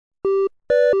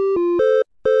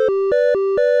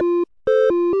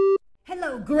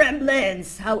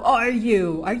Gremlins, how are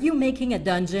you? Are you making a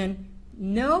dungeon?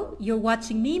 No, you're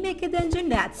watching me make a dungeon?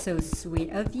 That's so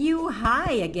sweet of you.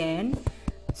 Hi again.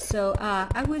 So,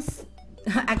 I was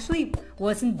actually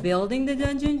wasn't building the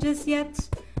dungeon just yet.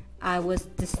 I was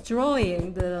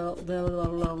destroying the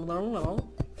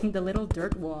little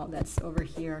dirt wall that's over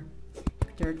here.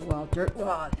 Dirt wall.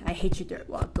 I hate you, dirt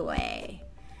wall. Go away.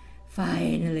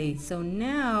 Finally. So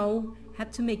now,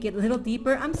 have to make it a little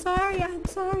deeper. I'm sorry. I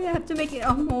have to make it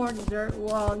a more dirt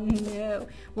wall. No.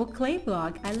 Well, clay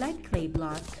block. I like clay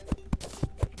block.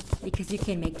 Because you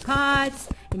can make pots,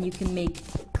 and you can make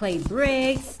clay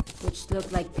bricks, which look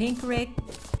like pink brick.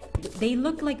 They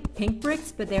look like pink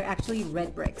bricks, but they're actually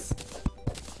red bricks.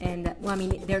 And, well, I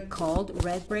mean, they're called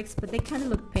red bricks, but they kind of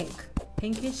look pink.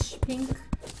 Pinkish pink?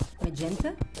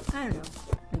 Magenta? I don't know.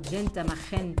 Magenta,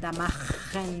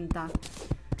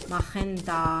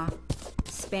 magenta.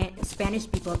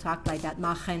 Spanish people talk like that.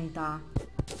 Magenta.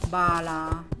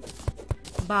 Bala.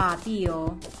 Ba,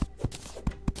 tío.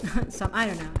 I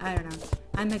don't know.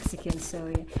 I'm Mexican, so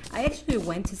yeah. I actually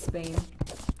went to Spain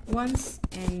once,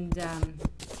 and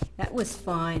that was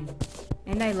fun.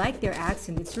 And I like their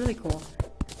accent. It's really cool.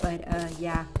 But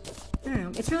yeah, I don't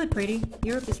know. It's really pretty.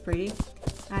 Europe is pretty.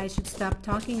 I should stop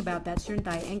talking about that, shouldn't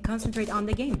I? And concentrate on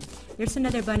the game. There's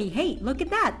another bunny. Hey, look at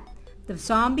that! The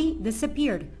zombie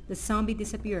disappeared. That's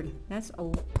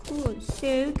oh cool.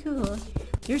 So cool.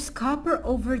 There's copper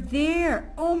over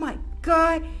there. Oh my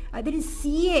god. I didn't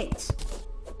see it.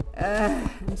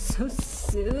 I'm so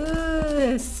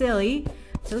silly.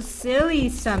 So silly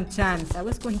sometimes. I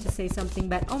was going to say something,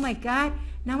 but oh my god.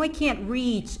 Now I can't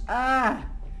reach. I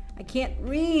can't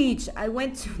reach. I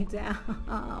went too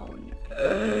down.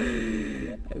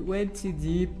 I went too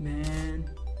deep, man.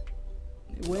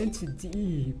 I went too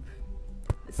deep.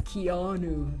 It's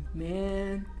Keanu,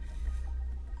 man.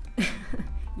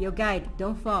 Yo, guide,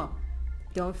 don't fall.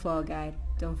 Don't fall, guide.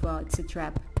 Don't fall. It's a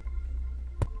trap.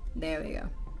 There we go.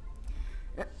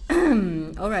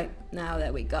 Alright, now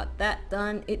that we got that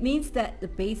done, it means that the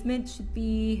basement should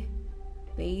be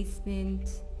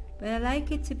basement. But I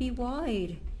like it to be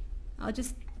wide. I'll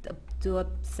just do a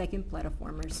second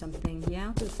platform or something. Yeah,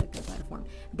 I'll do a second platform.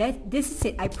 This is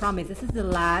it. I promise. This is the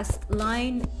last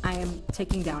line I am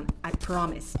taking down. I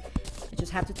promise. I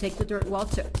just have to take the dirt wall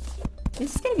too.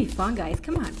 This is gonna be fun, guys.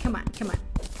 Come on.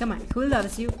 Who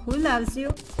loves you?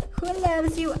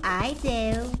 I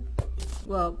do.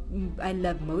 Well, I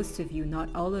love most of you, not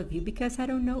all of you, because I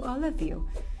don't know all of you.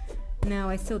 No,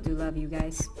 I still do love you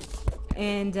guys.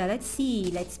 And let's see.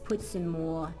 Let's put some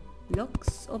more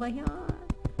blocks over here.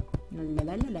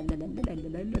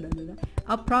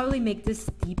 I'll probably make this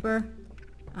deeper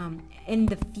in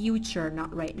the future,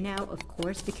 not right now, of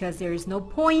course, because there is no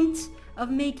point of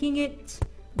making it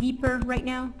deeper right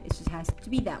now. It just has to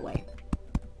be that way.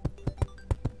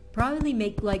 Probably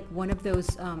make like one of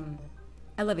those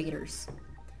elevators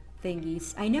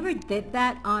thingies. I never did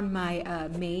that on my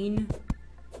main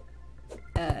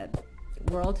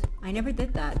world. I never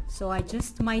did that, so I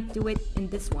just might do it in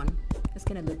this one. It's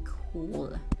gonna look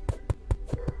cool.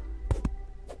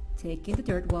 Taking the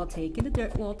dirt wall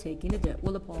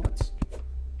apart.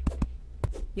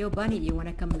 Yo, bunny, you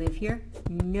wanna come live here?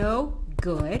 No?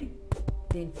 Good.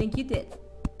 Didn't think you did.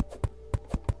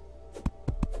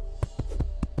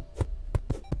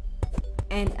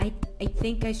 And I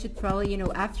think I should probably, you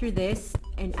know, after this,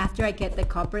 and after I get the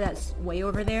copper that's way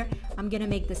over there, I'm gonna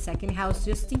make the second house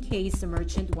just in case the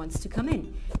merchant wants to come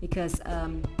in. Because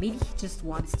maybe he just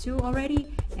wants to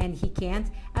already, and he can't.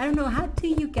 I don't know, how do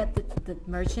you get the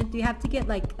merchant? Do you have to get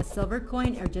like a silver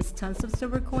coin, or just tons of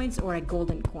silver coins, or a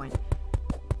golden coin?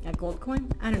 A gold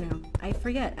coin? I don't know. I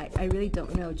forget. I really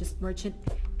don't know. Just merchant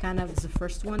kind of is the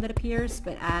first one that appears,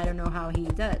 but I don't know how he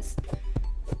does.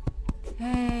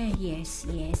 Yes,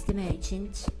 the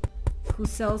merchant. Who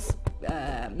sells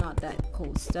not that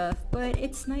cool stuff, but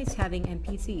it's nice having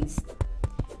NPCs.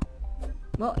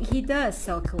 Well, he does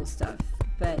sell cool stuff,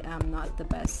 but not the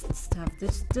best stuff.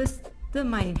 Just the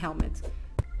mining helmet.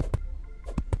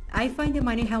 I find the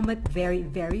mining helmet very,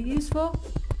 very useful,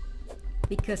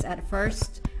 because at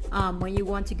first, when you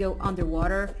want to go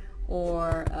underwater,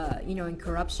 or you know, in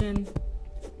corruption,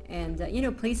 and you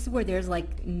know, places where there's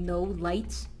like no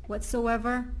light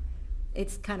whatsoever,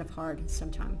 it's kind of hard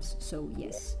sometimes. So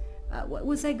yes. What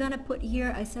was I gonna put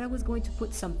here? I said I was going to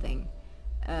put something.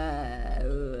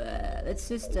 Let's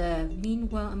just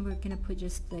meanwhile we're gonna put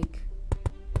just like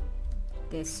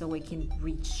this, so we can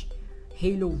reach.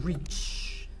 Halo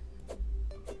reach.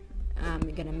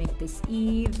 I'm gonna make this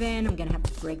even. I'm gonna have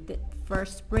to break the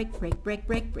first break.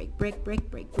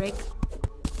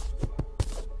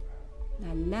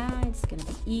 La la, it's gonna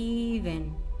be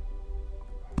even.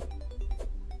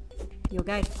 Yo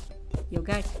guys,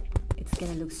 it's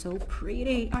gonna look so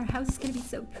pretty. Our house is gonna be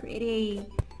so pretty.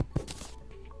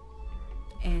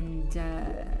 And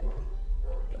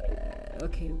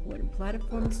okay, wooden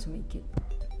platforms to make it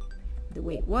the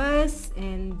way it was.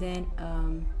 And then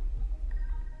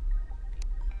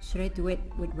should I do it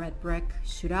with red brick?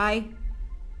 Should I?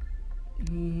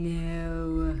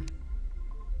 No.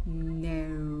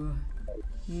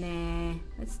 Nah,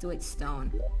 let's do it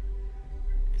stone.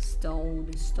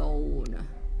 Stone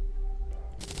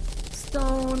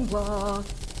wall.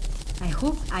 I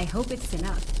hope it's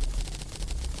enough.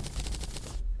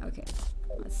 Okay,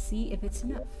 let's see if it's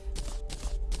enough.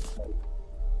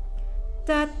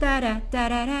 Da da da da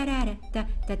da da da da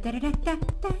da da da da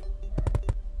da.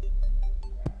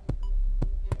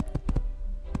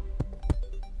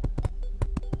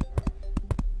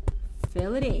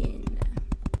 Fill it in.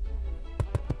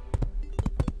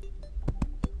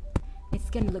 It's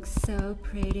gonna look so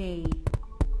pretty.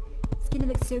 It's gonna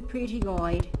look so pretty,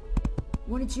 guys.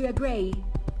 Wouldn't you agree?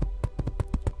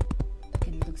 It's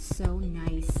gonna look so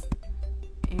nice.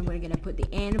 And we're gonna put the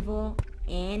anvil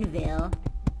in the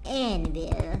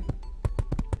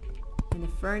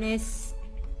furnace.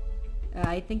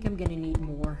 I think I'm gonna need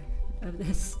more of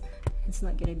this. It's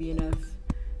not gonna be enough.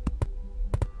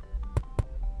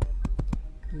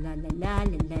 La la la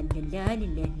la la la la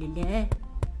la la la.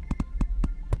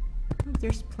 Oh,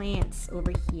 there's plants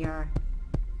over here.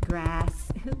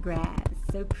 Grass. Grass.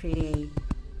 So pretty.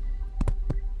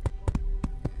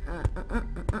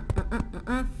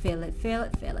 Fill it.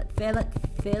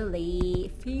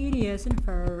 Phineas and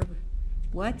Ferb.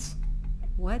 What?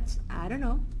 I don't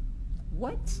know.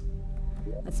 What?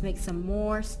 Let's make some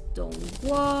more stone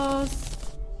walls.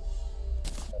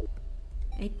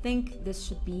 I think this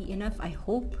should be enough. I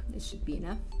hope this should be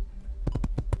enough.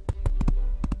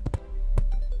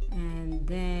 And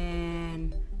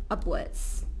then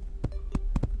upwards.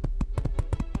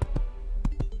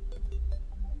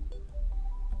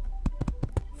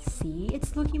 See,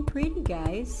 it's looking pretty,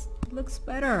 guys. It looks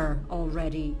better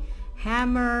already.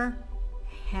 Hammer.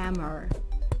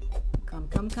 Come.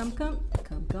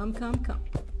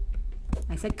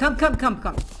 I said come.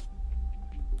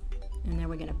 And then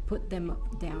we're gonna put them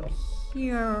down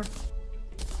here.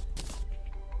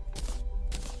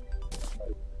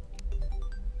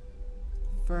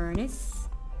 Furnace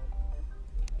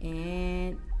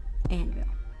and anvil.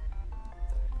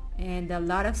 And a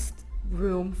lot of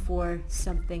room for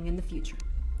something in the future.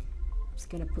 I'm just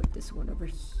gonna put this one over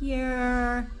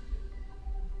here.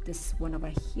 This one over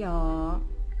here.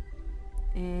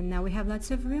 And now we have lots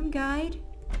of room, guide.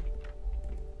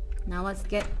 Now let's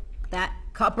get that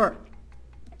copper.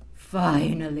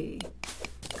 Finally.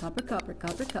 Copper.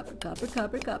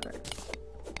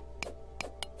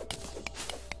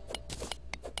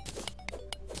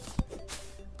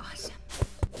 Awesome.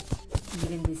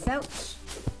 Even this out.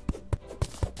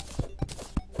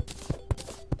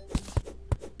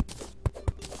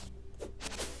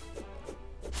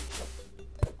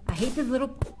 I hate the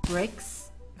little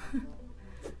bricks.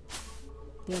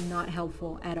 They're not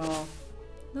helpful at all.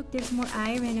 Look, there's more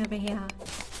iron over here.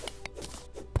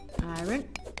 Iron.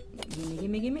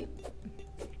 Gimme.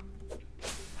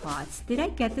 Pots. Did I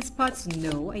get this pots?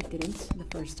 No, I didn't. The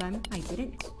first time, I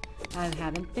didn't. I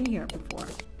haven't been here before.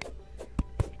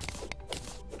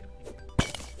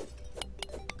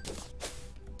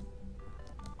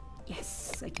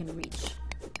 Yes, I can reach.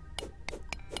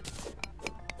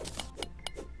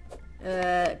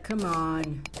 Come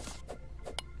on.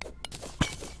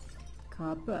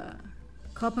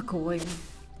 Copper coin.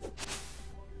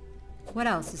 What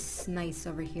else is nice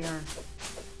over here?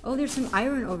 Oh, there's some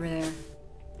iron over there.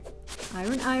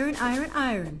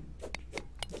 Iron.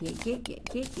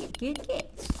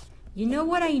 Get. You know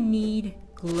what I need?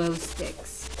 Glow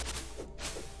sticks.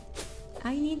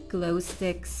 I need glow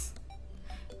sticks.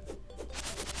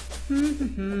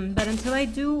 But until I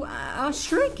do,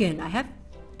 shuriken.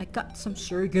 I got some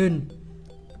shuriken.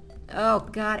 Oh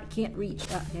god, I can't reach.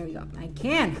 Oh, there we go. I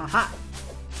can. Haha.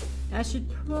 I should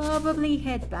probably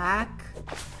head back.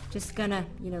 Just gonna,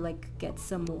 like get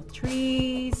some more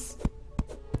trees.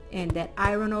 And that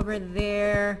iron over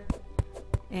there.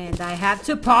 And I have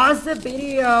to pause the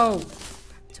video. I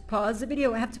have to pause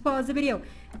the video.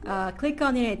 Click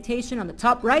on the annotation on the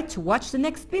top right to watch the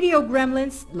next video,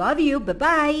 gremlins. Love you.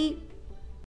 Bye-bye.